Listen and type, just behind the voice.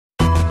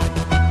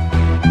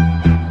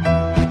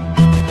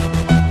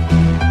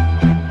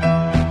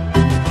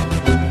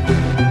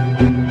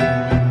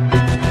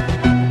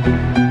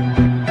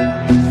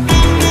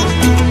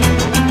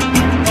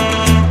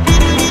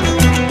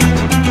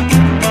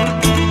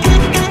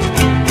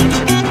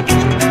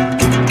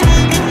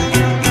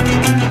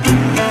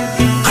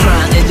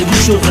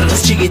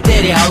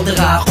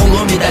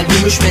медаль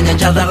күмүш менен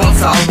жада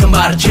калса алтын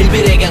бар.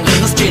 Желбиреген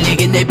кыргыз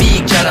желегине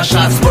бийик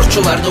жарашат.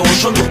 Спортчуларды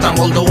ошондуктан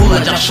колдогула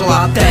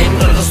жакшылап. Дайым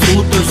кыргыз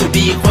улут өзү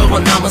бийик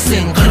койгон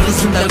намысын.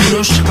 Кыргызында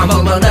күрөш чыккан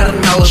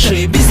балбандардын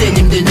алышы. Биз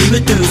элимдин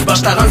үмүтүбүз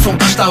баштаган соң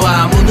таштаба.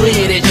 Муну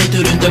эреже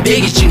түрүндө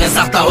бек ичиңе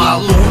сактап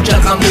ал. Уруп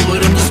жарган бул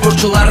ырымды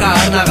спортчуларга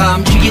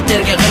арнагам.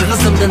 Жигиттерге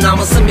кыргызымдын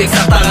намысын бек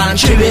сактаган.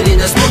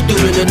 Чеберине спорт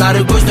түрүнүн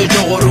ары көздөй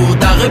жогору.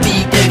 Дагы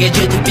бийиктерге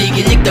жетип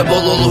бийгиликте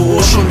бололу.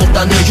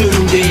 Ошондуктан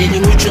өжөрүңдү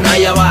элиң үчүн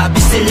аяба.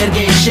 Биз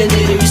силерге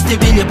ишенерибизди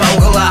билип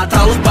алгыла.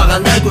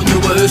 Талыкпагандар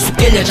күнүгө өсүп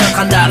келе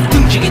жаткандар.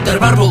 Тың жигиттер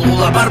бар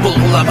болгула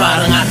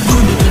барыңар.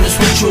 Күнү түнү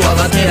спортчу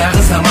ала тер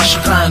агызам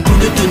ашыккан.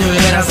 Күнү түнү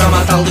эр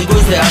азамат алды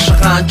көздөй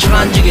ашыккан.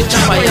 Чыган жигит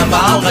чапаянба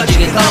алга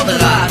жигит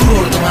алдыга.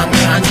 Турдуң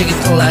аңгыран жигит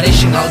кылар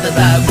ишиң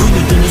алдыда.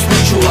 Күнү түнү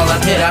спортчу ала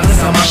тер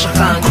агызам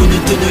ашыккан. Күнү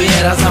түнү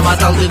эр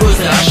азамат алды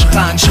көздөй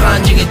ашыккан. Чыган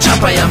жигит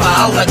чапаянба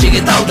алга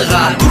жигит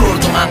алдыга.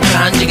 Турдуң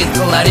аңгыран жигит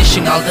кылар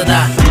ишиң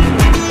алдыда.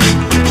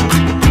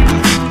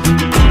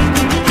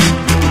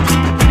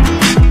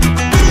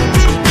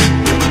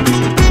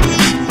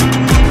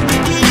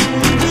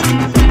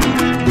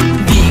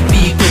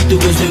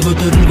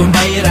 Көтөрүлгөн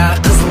байыра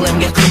кызыл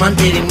эмге кырман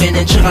териң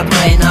менен чыгат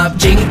майнап.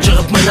 Жеңип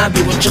чыгып мына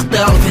бүгүн чыкты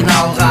ал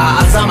финалга.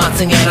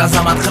 Азаматсың эр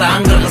азамат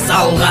кыран кыргыз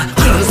алга.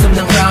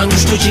 Кыргызымдын кыран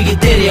күчтүү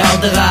жигиттери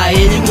алдыга.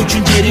 Элиң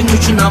үчүн жериң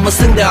үчүн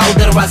намысыңды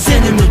алдырба.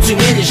 Сен үмүтсүң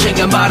эл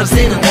ишенген баары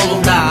сенин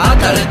колуңда.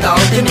 Атарыты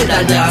алтын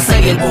медалды аса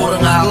кел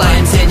боруңа.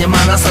 Алайым сени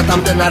манас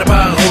атамдын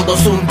арбагы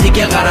колдосун.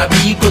 Тике кара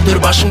бийик көтөр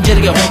башың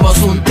жерге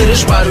конбосун.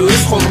 Тырыш баары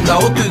өз колуңда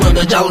от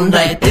күйгөндө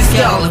жалындайт.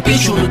 Эске алып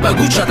эч унутпа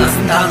күч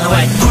атасын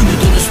тааныбайт. Күнү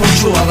түнү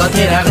спортчу ала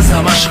тер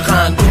агызам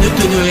ашыккан. Күнү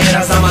түнү эр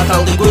азамат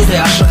алды көздөй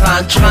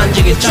ашыккан. Чыган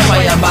жигит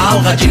чапаянба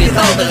алга жигит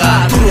алдыга.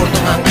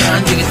 Турдуң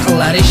аңгыран жигит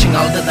кылар ишиң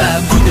алдыда.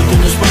 Күнү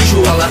түнү спортчу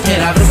ала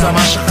тер агызам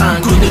ашыккан.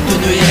 Күнү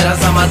түнү эр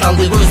азамат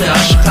алды көздөй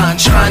ашыккан.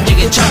 Чыган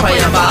жигит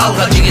чапаянба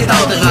алга жигит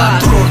алдыга.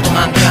 Турдуң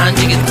аңгыран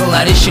жигит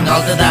кылар ишиң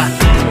алдыда.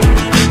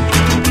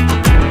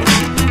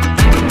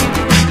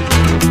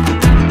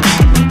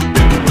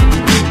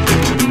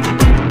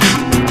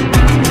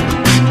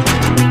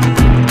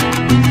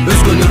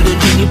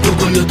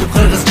 Өтүп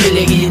кыргыз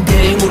желегин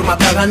терең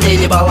урматтаган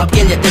эли балап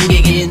келет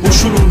эмгегин.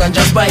 Ушунуңдан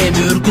жазбай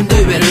эми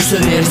өркүндөй бер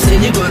өсө бер.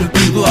 Сени көрүп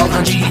үлгү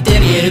алган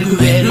жигиттерге эргүү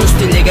бер. Өз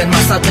тилеген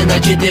максатына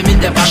жетемин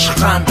деп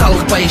ашыккан.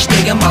 Талыкпай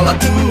иштеген бала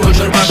тың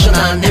өлчөр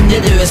башынан. Эмне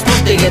дебе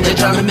спорт дегенде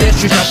жанын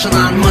берчү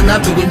жашынан. Мына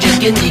бүгүн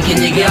жеткен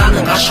ийгилиги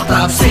анын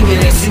кашыктап. Сен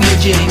керексиң эл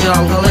жериңе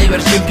алгалай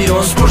бер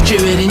чемпион. Спорт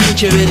чеберинин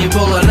чебери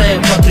болор эң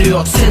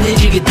патриот. Сени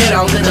жигиттер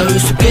алдыда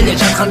өсүп келе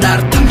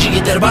жаткандар. Тың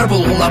жигиттер бар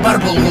болгула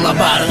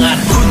барыңар.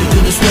 Күнү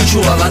түнү спортчу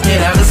ала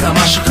тер агызам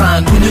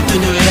ашыккан. Күнү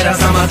түнү эр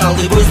азамат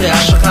алды көздөй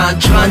ашыккан.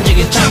 Чыган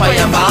жигит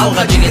чапаянба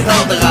алга жигит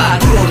алдыга.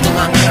 Турдуң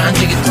аңгыран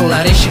жигит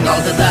кылар ишиң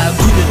алдыда.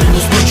 Күнү түнү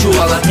спортчу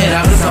ала тер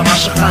агызам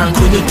ашыккан.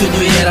 Күнү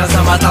түнү эр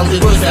азамат алды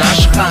көздөй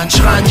ашыккан.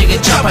 Чыган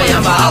жигит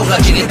чапаянба алга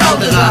жигит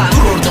алдыга.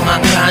 Турдуң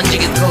аңгыран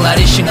жигит кылар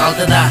ишиң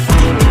алдыда.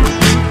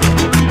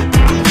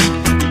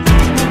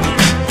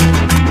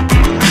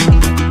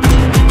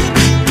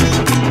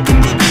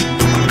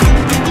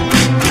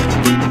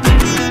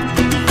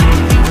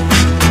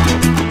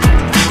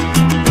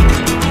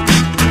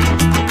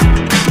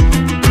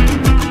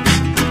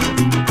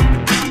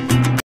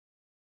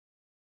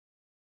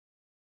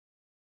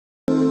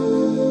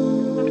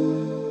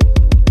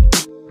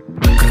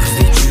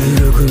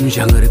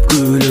 Жаңырып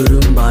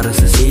күлөрүм,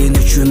 барысы сен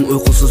үчүн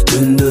уйкусуз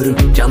түндөрүм.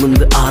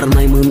 Жанымды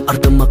арнаймын,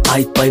 артыма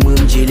кайтпаймын.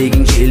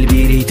 Желегиң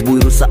желбирейт,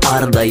 буйруса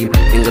ар дайым.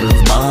 Мен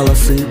кыргыз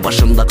баласы,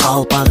 башымда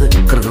калпагы.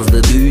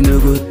 Кыргызды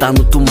дүйнөгө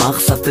таанытуу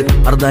максаты.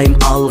 Ар дайым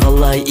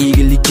алгалай,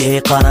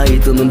 ийгиликке карай.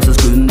 Тынымсыз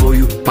күн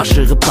бою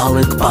машыгып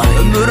талыкпай.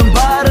 Өмүрүм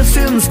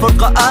барысын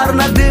спортко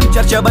арнадым.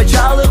 Чарчабай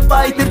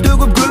жалыкпай, тер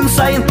төгүп күн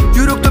сайын.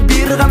 Жүрөктө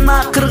бир гана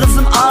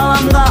кыргызым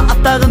аламга.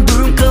 Аттагын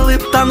дүн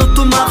кылып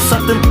таанытуу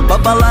максатым.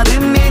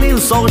 Бабаларым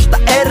менин согушта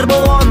эр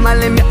болгон.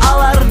 Ал эми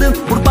алардын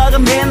урпагы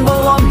мен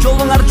болгом.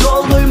 Жолуңар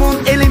жолдоймун,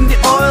 элимди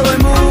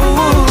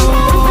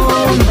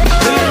ойлоймун.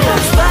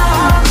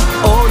 Кыргызстан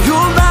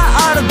оюнда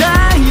ар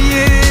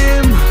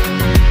дайым.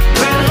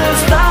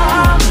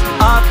 Кыргызстан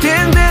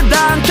атеңди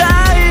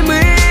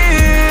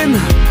дантаймын.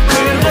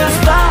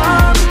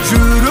 Кыргызстан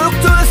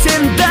жүрөктө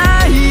сен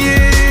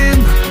дайым.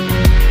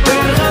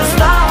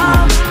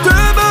 Кыргызстан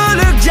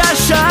төбөлүк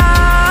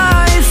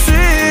жашайсың.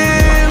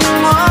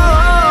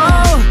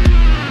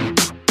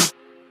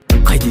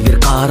 Кайдыгер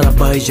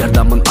карабай,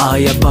 жардамын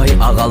аябай.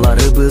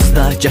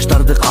 Агаларыбызда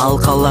жаштарды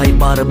калкалай.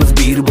 Барыбыз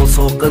бир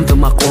болсок,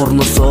 ынтымак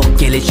орносок.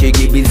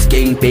 Келечегибиз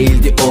кең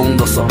пейилди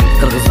оңдосок.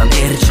 Кыргыздан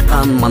эр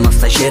чыккан,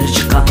 Манаста жер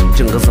чыккан.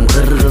 Чыңгызым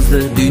кыргызды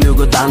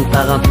дүйнөгө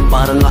даңктаган.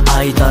 Барыңа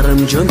айтарым,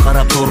 жөн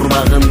карап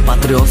турбагын.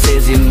 Патриот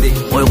сезимди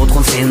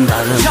ойготкон сен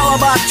дагы.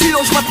 Жалаба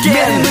чыйылышмат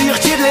менин ыйык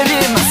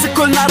жерлерим. Ысык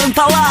көл нарын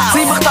талап,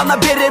 сыймыктана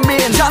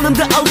беремин.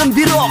 Жанымды алгын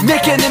бирок,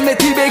 мекениме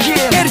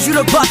тийбегин. Эр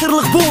жүрөк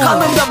батырлык бул,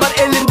 канымда бар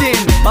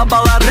элимдин.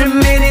 Бабаларым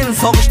менин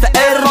согушта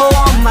эр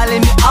болгон. Ал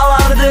эми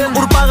алардын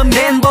урпагы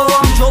мен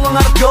болгом.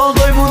 Жолуңар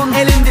жолдоймун,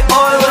 элимди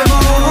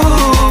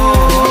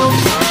ойлоймун.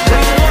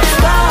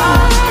 Кыргызстан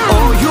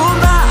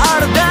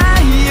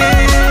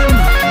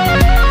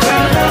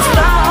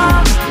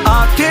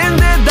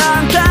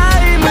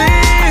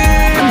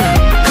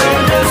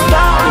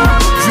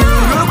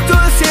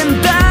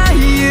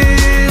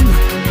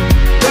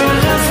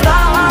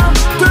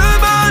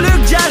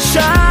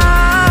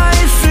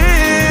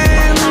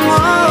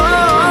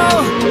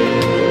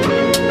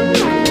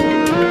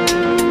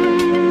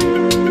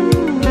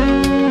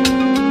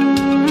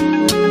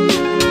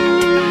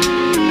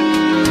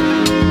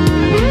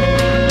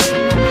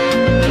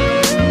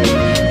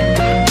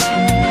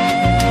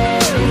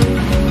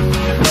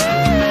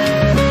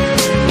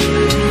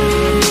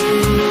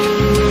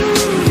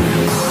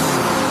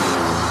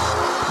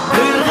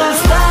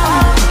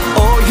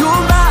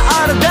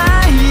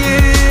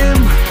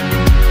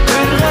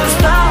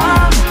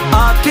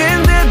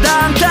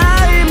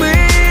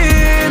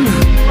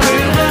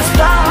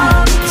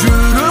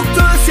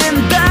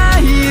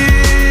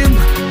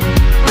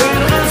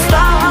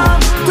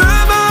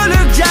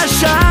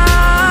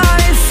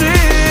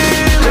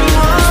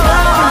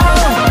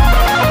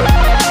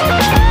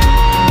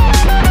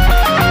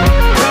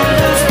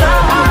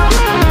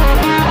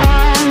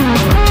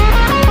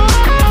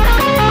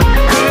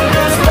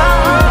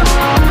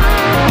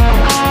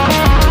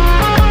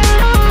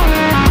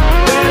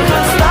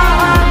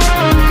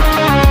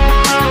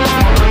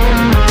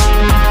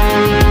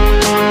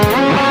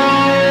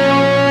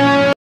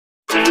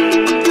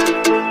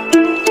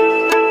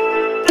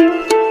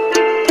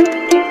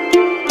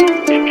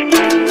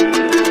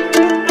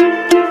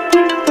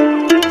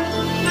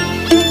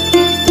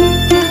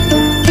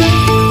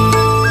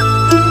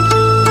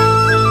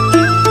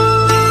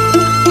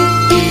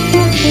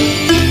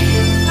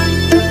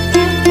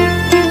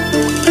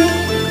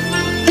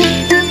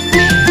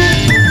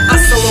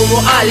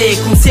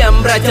алейкум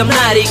всем братьям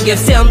на ринге,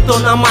 всем, кто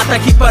на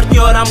матах и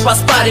партнерам по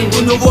спаррингу.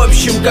 Ну в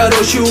общем,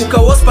 короче, у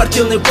кого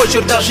спортивный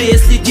почерк, даже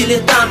если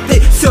дилетант,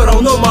 ты все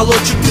равно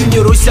молодчик.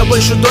 Тренируйся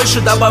больше,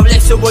 дольше, добавляй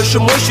все больше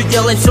мощи,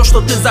 делай все,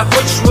 что ты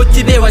захочешь, вот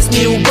тебе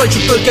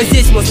восьмиугольчик. Только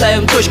здесь мы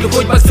ставим точки,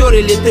 хоть боксер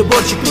или ты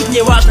борчик, тут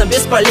не важно,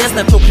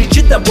 бесполезно, кто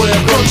кричит тобой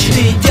громче.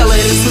 Ты делай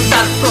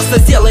результат, просто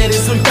сделай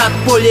результат,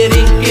 поле,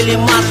 ринг или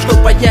матч, что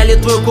подняли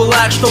твой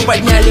кулак, что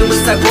подняли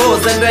высоко,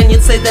 за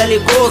границей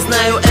далеко.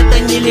 Знаю, это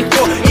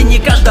нелегко и не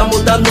каждому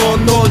дано,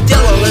 но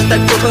делал это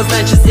кто-то,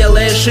 значит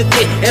сделаешь и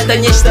ты. Это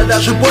нечто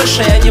даже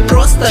большее, а не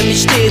просто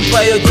мечты.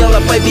 Твое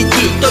дело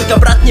победить, только,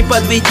 брат, не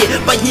подведи,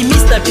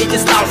 поднимись на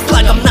пьедестал с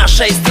флагом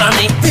нашей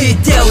страны. Ты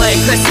делай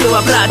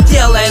красиво, брат,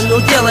 делай, ну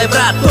делай,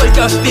 брат,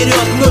 только вперед,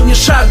 но не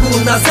шагу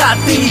назад.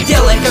 Ты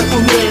делай, как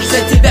умеешь,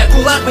 за тебя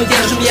кулак мы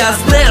держим. Я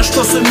знаю,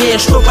 что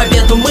сумеешь, что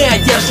победу мы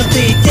одержим.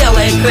 Ты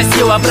делай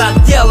красиво,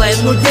 брат, делай,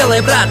 ну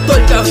делай, брат,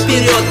 только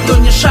вперед, но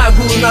не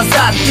шагу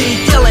назад.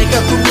 Ты делай,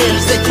 как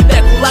умеешь, за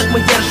тебя кулак мы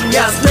держим.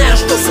 Я знаю,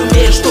 что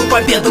сумеешь, что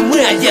победу мы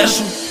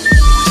одержим.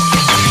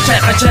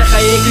 Чайка,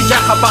 эки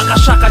жака, бака,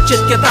 шака,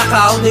 четке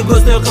така, алды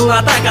көздөй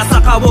кылга така,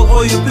 сака бол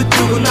коюп бүт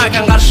бүгүн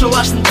акан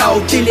каршылаштың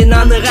тауып. Билин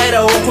аны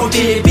кайра оку,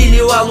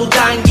 билип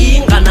алуудан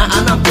кийин гана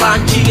анан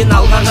план жигин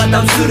алга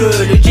кадам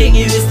сүрөлү,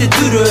 жеңибизди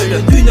түрөлү,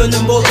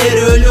 дүйнөнүн бол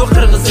эрөлү,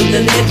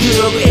 кыргызымдын эр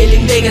жүрөгү,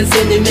 элиң деген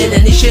сени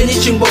менен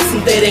ишеничиң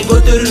болсун терең,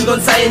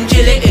 көтөрүлгөн сайын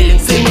желең, элиң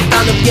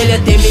сыймыктанып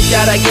келет, эми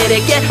жара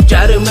керекке,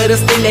 жарым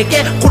ырыс тилекке,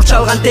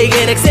 курчалган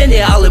тегерек сени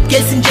алып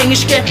келсин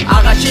жеңишке,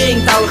 ага чейин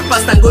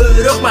талыкпастан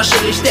көбүрөөк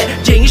машык иште,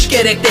 жеңиш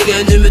керек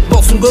деген үмүт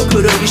болсун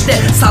көкүрөк иште,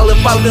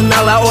 салып алдын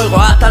ала ойго,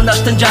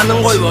 атандаштын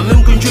жанын койбо,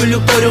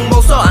 мүмкүнчүлүктөрүң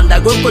болсо анда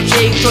көккө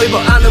чейин чойбо,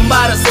 анын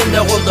баары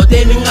сенде колдо,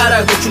 демиң кара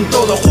күчүң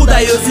толо,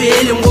 Кудай өзү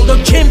элим колдоп,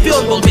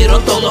 чемпион бол бир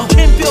отоло,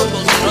 чемпион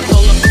бол бир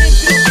отоло.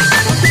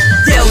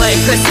 Делай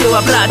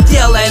красиво, брат,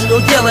 делай, ну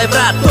делай,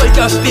 брат,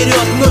 только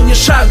вперед, но не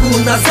шагу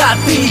назад.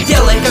 Ты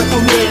делай, как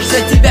умеешь,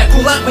 за тебя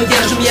кулак мы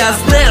держим. Я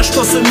знаю,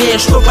 что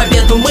сумеешь, что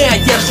победу мы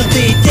одержим.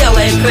 Ты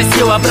делай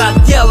красиво, брат,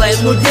 делай,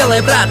 ну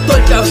делай, брат,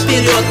 только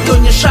вперед, но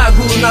не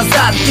шагу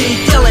назад. Ты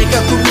делай,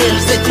 как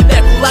умеешь, за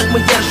тебя кулак мы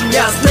держим.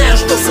 Я знаю,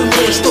 что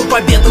сумеешь, что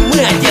победу мы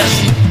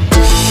одержим.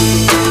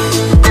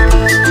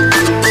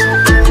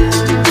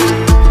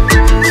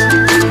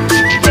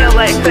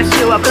 Делай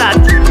красиво, брат,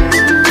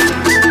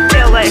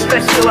 делай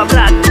красиво,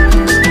 брат.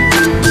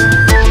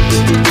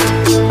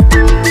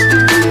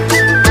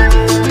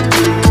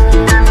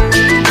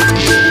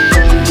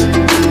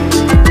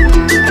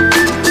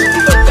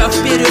 Только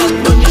вперед,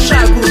 но не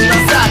шагу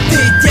назад. Ты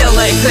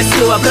делай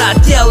красиво,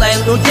 брат, делай,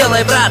 ну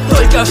делай, брат,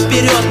 только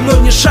вперед, но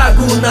не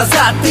шагу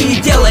назад. Ты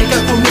делай,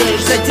 как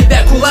умеешь, за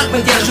тебя кулак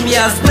мы держим.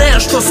 Я знаю,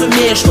 что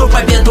сумеешь, что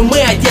победу мы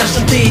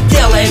одержим. Ты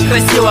делай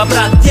красиво,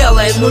 брат,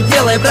 делай, ну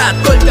делай, брат,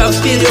 только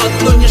вперед,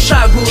 но не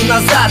шагу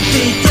назад.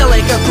 Ты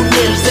делай, как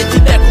умеешь, за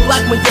тебя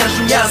кулак мы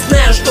держим. Я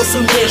знаю, что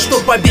сумеешь, что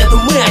победу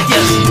мы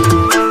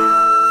одержим.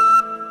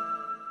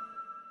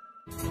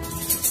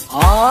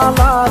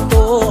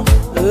 Алато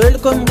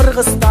өлкөм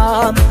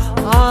Кыргызстан,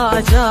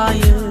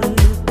 ажайып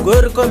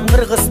көркөм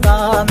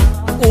Кыргызстан,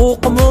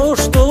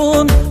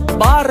 укмуштун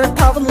бары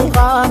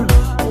табылган,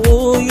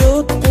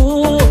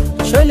 уютку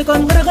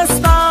чөлгөн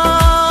Кыргызстан.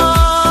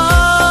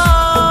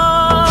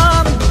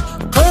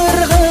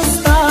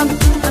 Кыргызстан,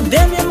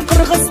 демим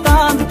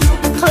Кыргызстан,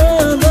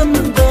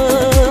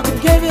 кылымдык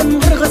кебим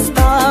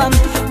Кыргызстан,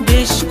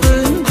 5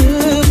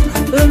 күндүк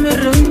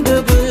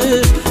өмүрүмдөгү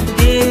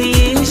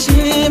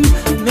дейишим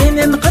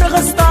менен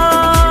Кыргызстан.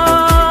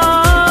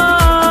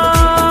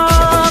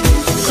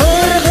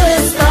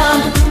 Кыргызстан,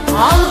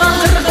 алга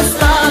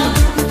Кыргызстан,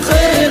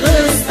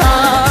 Кыргызстан.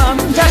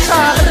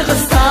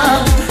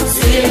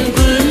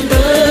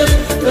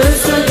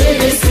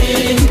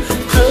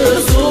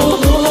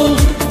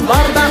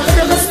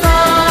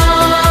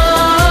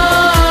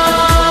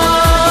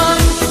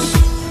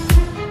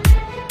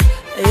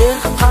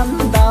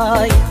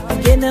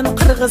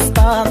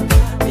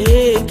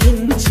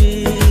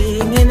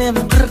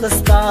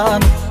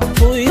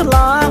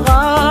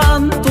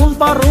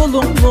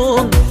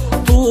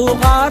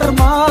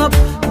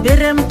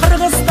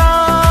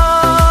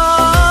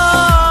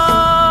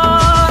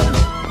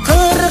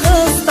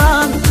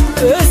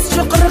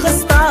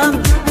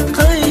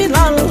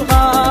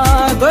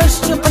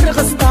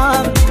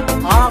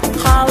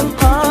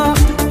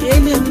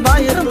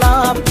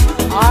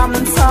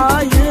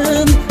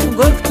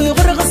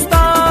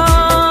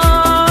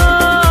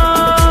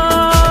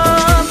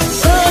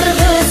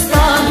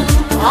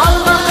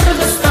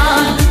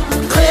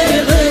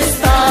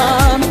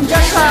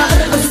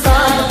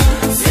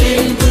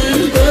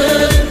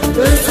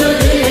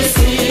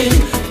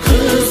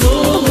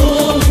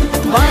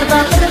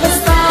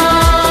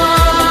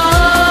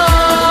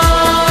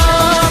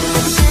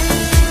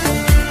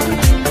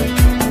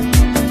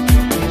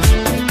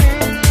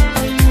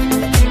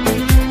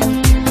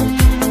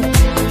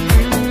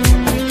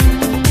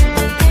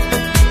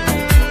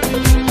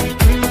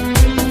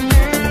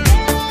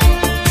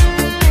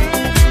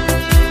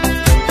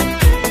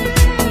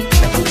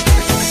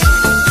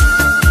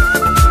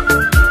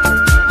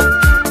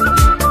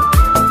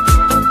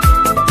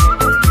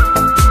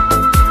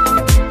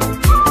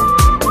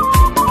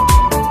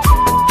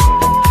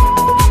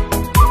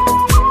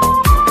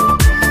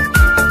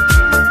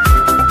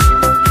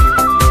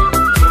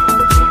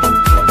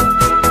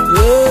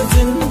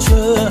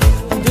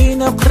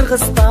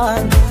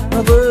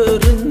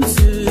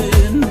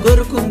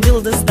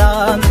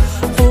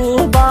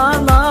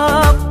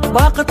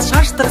 бақыт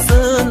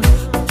шаштырсын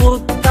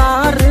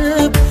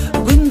бұлттарып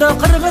күнді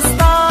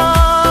Қырғызстан.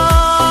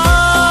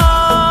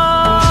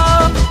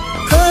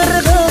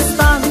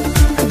 Қырғызстан,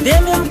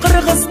 демем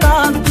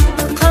Қырғызстан,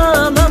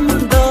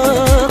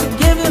 қылымдық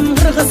кебім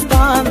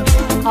Қырғызстан.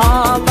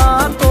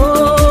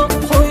 Алатоқ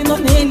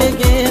қойнын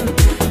елеген,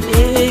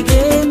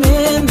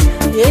 егемен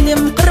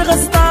елім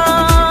Қырғызстан.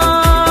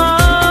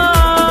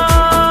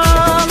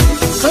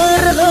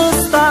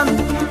 Қырғызстан,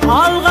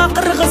 алға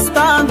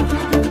Қырғызстан,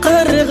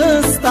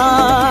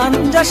 Қырғызстан,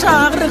 жаша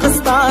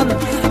Қырғызстан.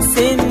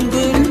 Сен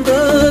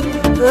гүлдөп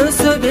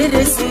өсө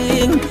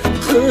бересиң,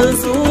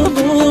 кыз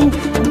улуң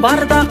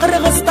барда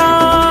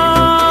Қырғызстан.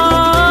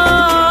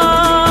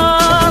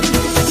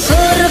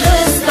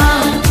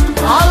 Қырғызстан,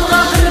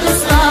 алға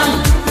Қырғызстан,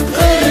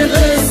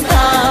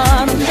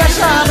 Қырғызстан,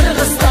 жаша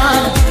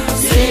Қырғызстан.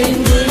 Сен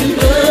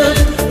гүлдөп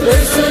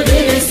өсө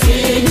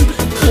бересиң,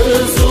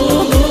 кыз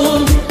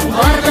улуң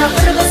барда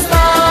Қырғызстан.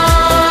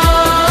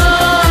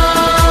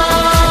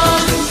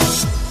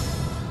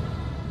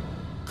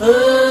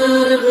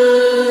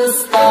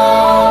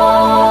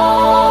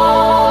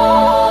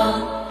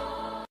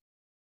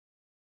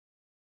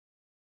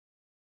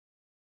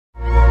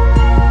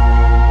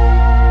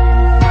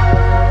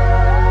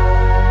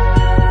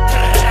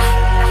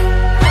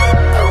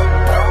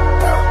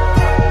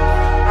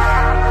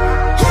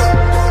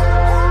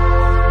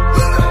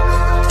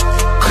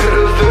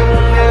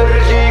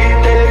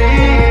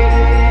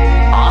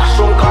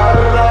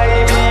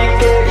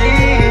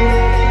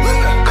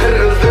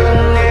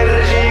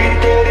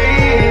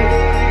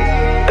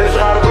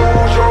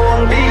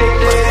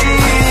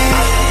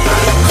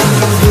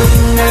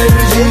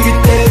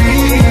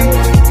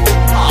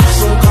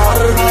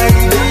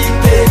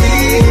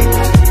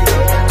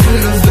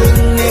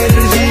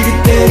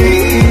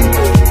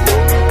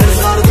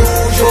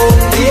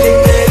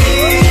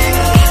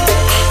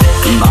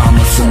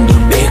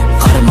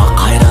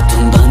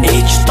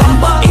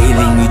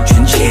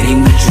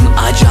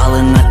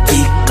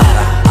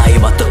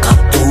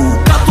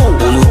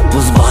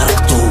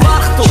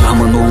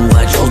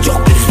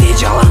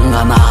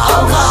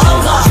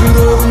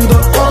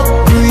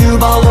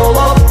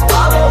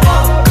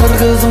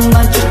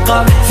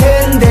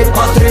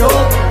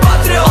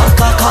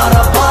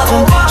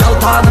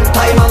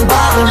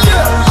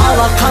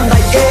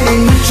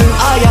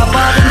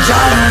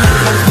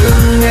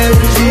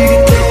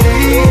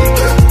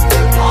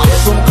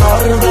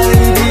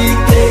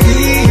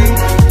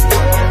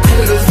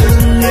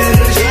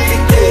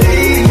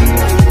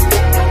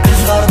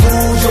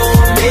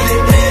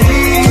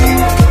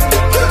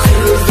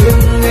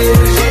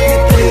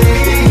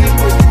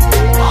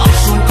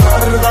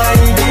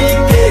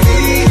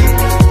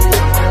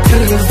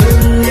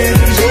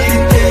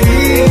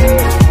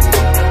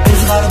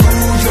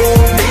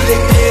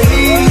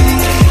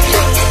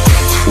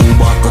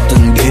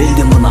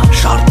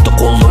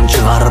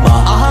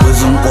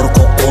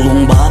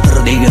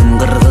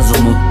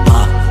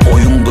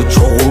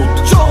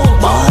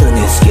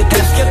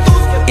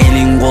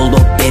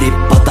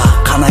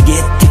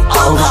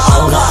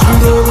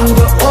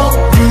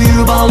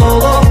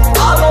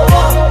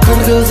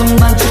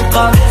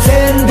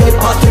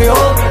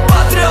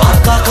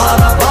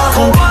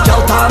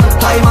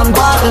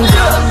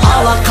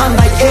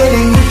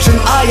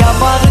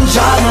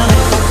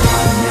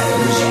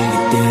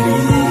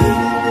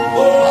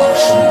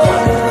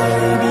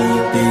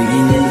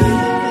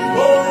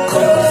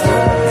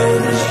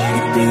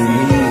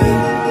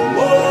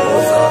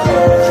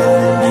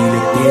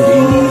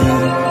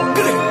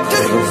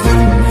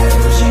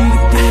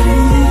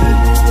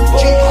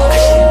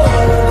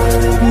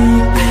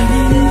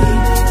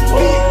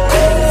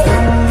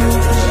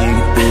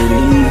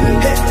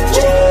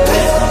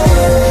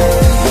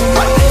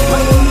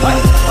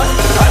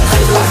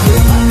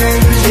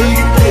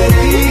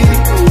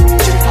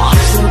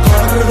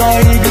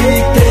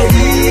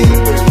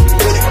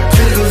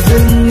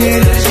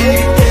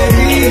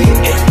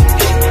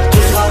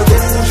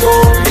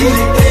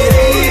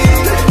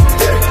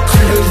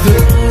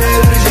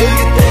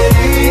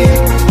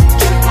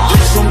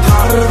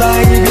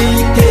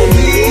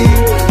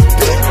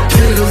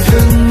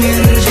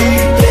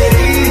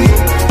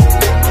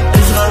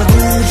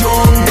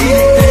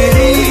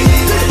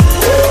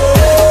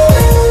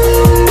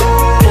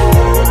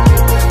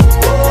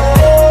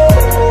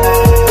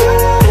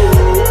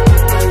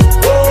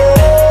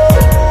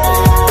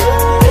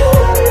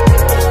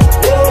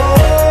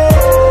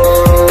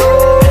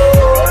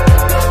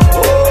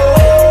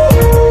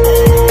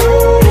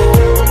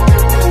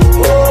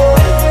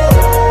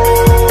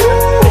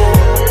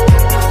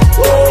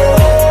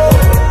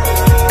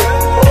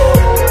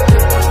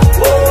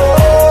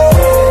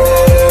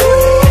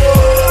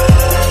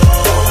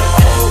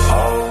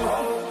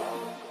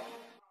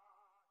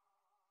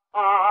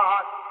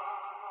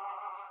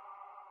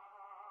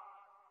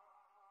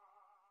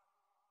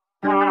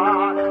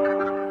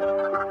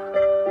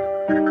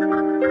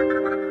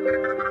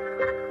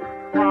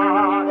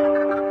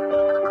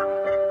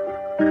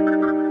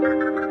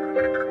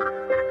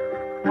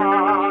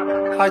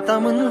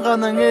 айтамын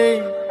ғанаң ей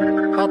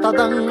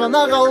атадан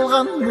гана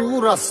калган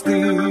мурасты.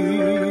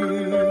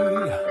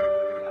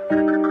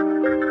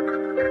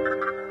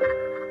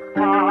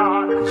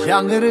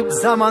 Жаңырып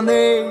заман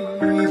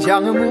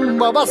жаңы муң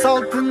баба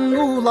салтын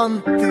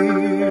улантты.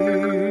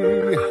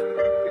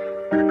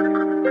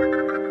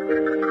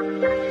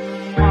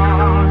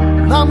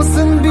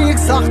 Намысын бийик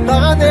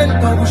сактаган эл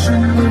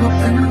табышын угуп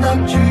тыңдап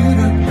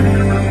жүрөктө.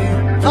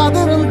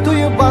 Кадырын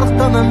туюп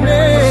барктанам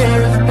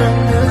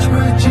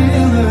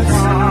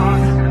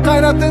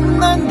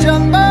кайратынан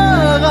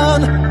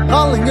жанбаган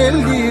калың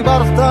элди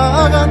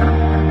барктаган.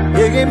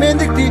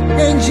 Эгемендикти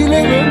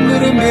энчилеп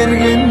өмүрүн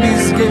берген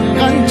бизге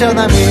канча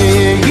адам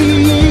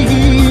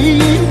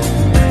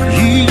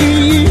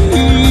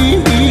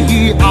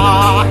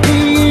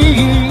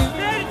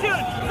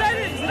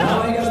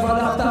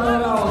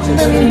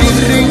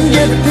Бириң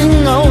жеттиң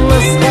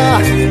алыска,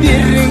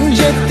 бириң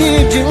жетти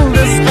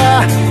жылдызга,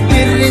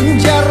 бириң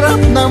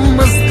жарап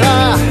намыска,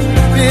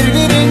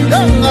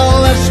 бири-бириңден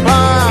калышпа.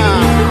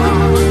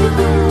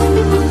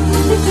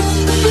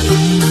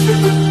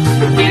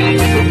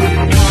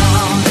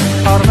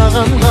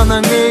 Арнаган гана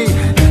эй,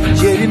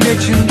 жериме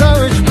чында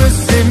өчпөс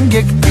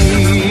эмгекти.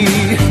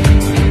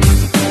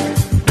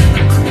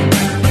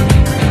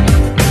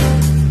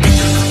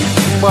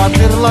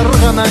 Батырлар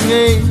гана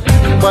эй,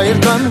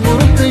 байырдан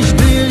куруп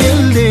тынчты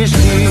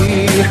элдешти.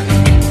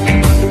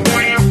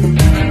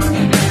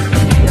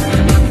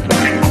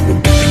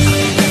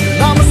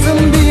 Намысын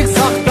бийик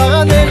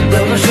сактаган эл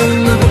табышын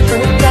угуп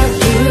тыңдап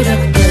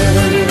жүрөктө.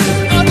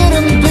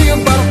 Кадырын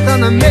туюп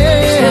барктанам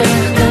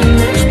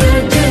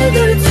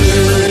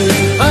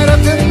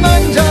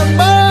кайратынан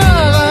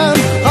жанбаган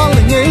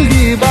калың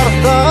элди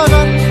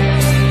барктаган.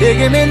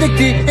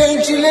 Эгемендикти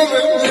энчилеп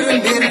өмүрүн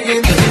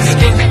берген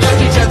бизге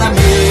канча адам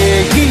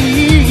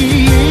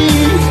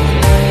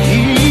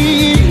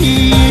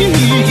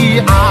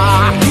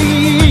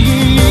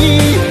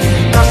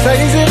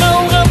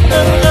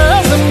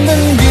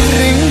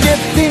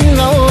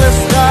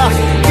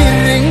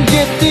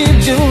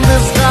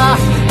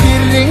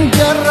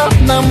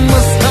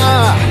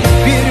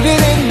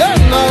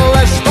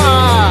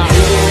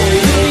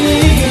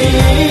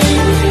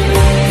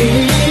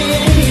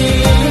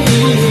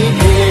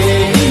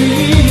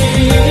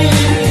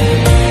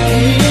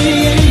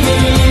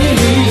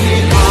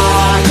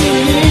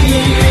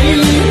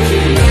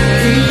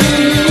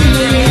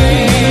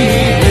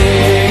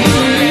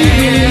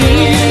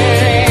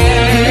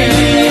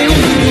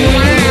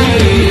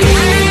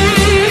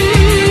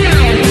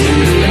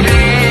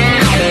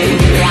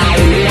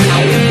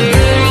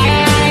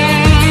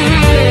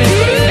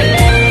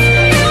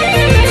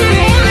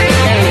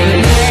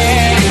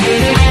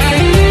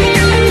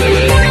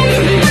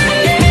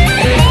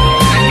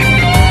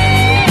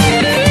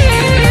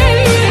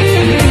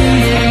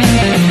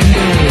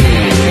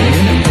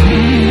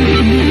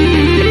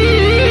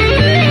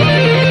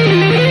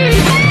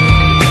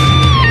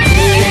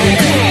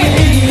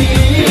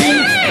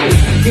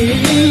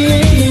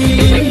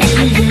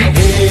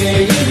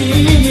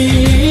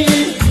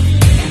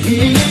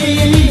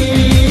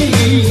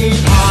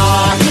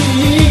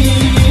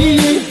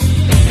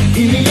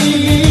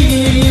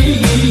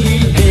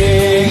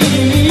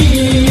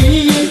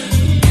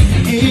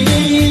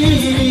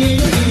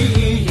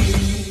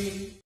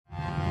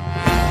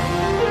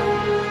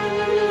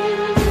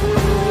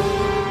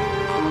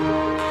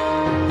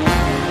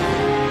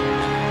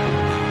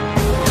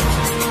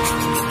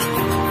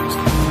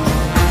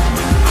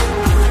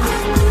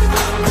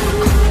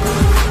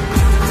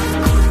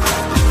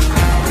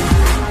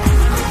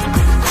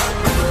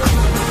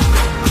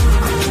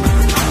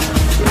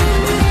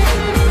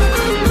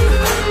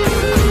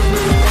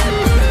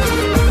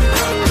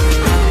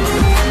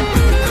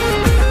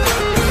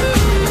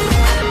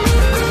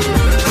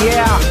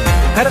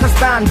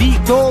Кыргызстан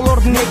бийик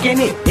тоолордун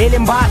экени,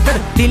 элим баатыр,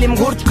 тилим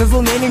курч,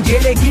 кызыл менин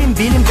желегим,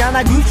 билим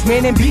жана күч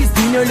менен биз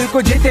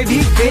дүйнөлүккө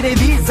жетебиз,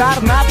 беребиз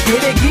арнап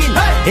керегин.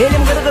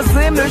 Элим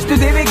кыргызым өчтү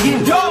дебегин,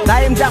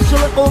 дайым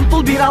жакшылык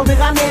умтул бир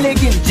алдыган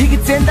элегин.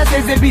 Жигит сен да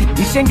сезе бил,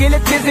 ишен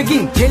келет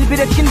кезегин,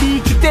 желбиреткин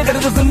бийиктикте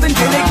кыргызымдын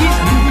желегин.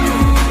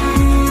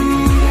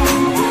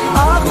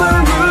 Ак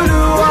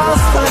көңүлү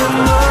астарым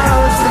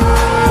өзү,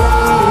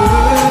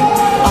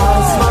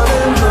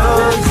 асманым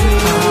өзү.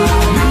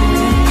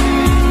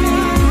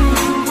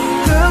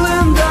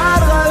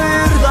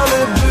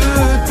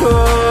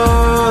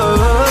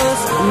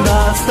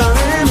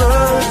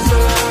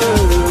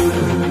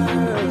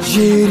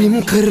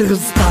 Жерим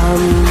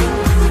Кыргызстан,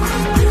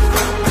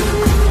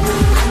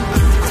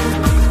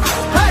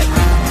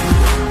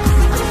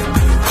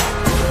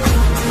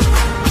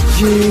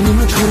 жерим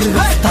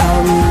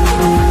Кыргызстан.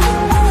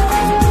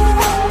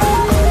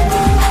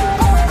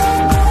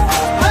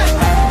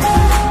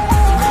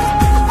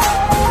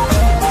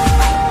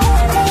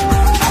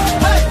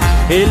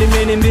 Элим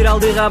менен бир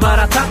алдыга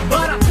баратат,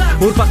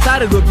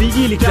 урпактары көп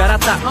ийгилик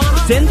жарата.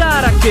 Сен да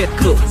аракет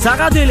кыл,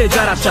 сага деле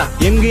жараша.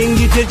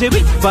 Эмгеңди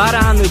тежебей,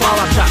 бараны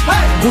балаша.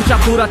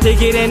 Курчак туура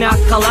тегерене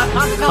аткалар.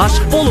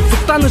 Ашык болуп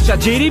суктаныша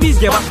жери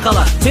бизге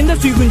башкалар. Сен да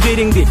сүйгүн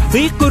жериңди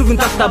ыйык көргүн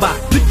таштаба.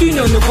 Бүт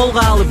дүйнөнү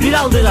колго алып бир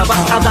алдыга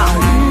башкада.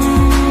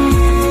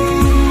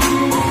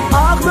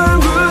 Ак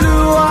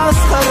мөңгүлүү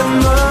аскарым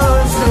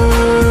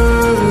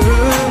өзүң,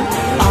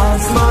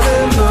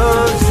 асманым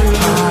өзүң.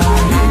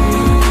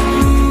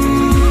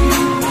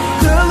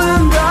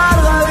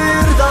 Кылымдарга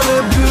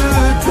ырдалып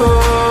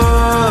бүтөз,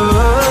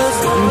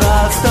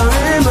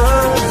 дастаным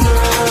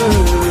өзүң.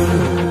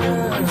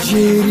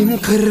 Жерим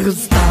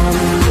Кыргызстан.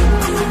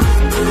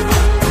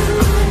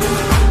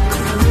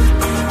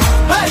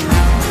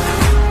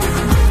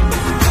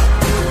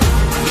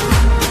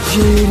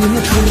 Жерим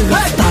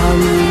Кыргызстан.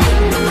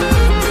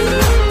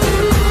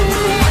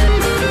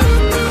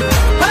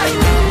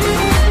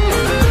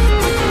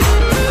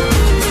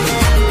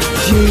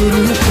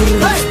 Жерим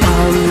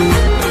Кыргызстан.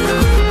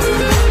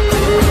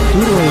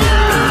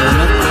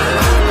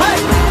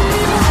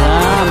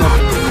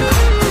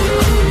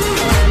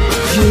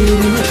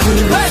 Жерим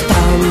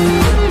Кыргызстан.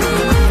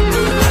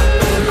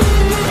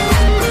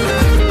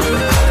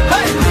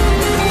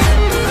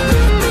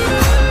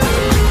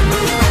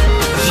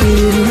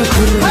 Жерим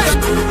Кыргызстан.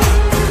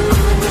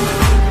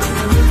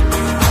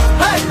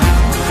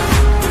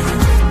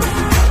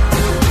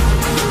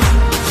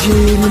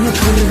 Жерим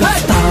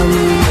Кыргызстан.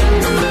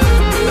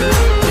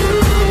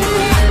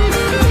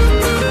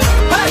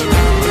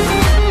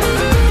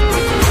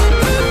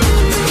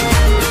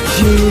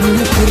 Жерим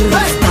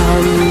Кыргызстан.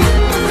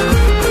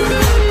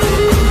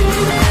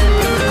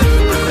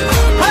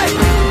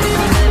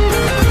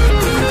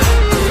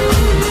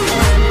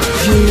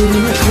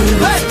 Жерим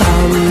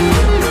Кыргызстан.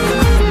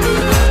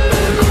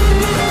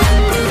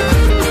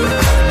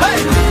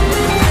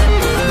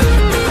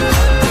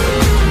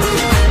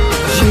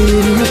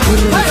 Жерим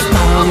Кыргызстан.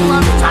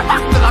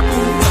 Чатактыга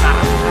туучулар,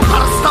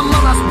 Арыстан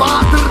Манас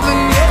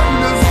баатырдын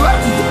эрин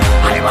өзгөртү.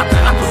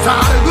 Айбатыга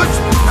тузары күч,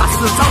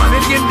 тасты сала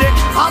бергенде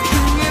алтын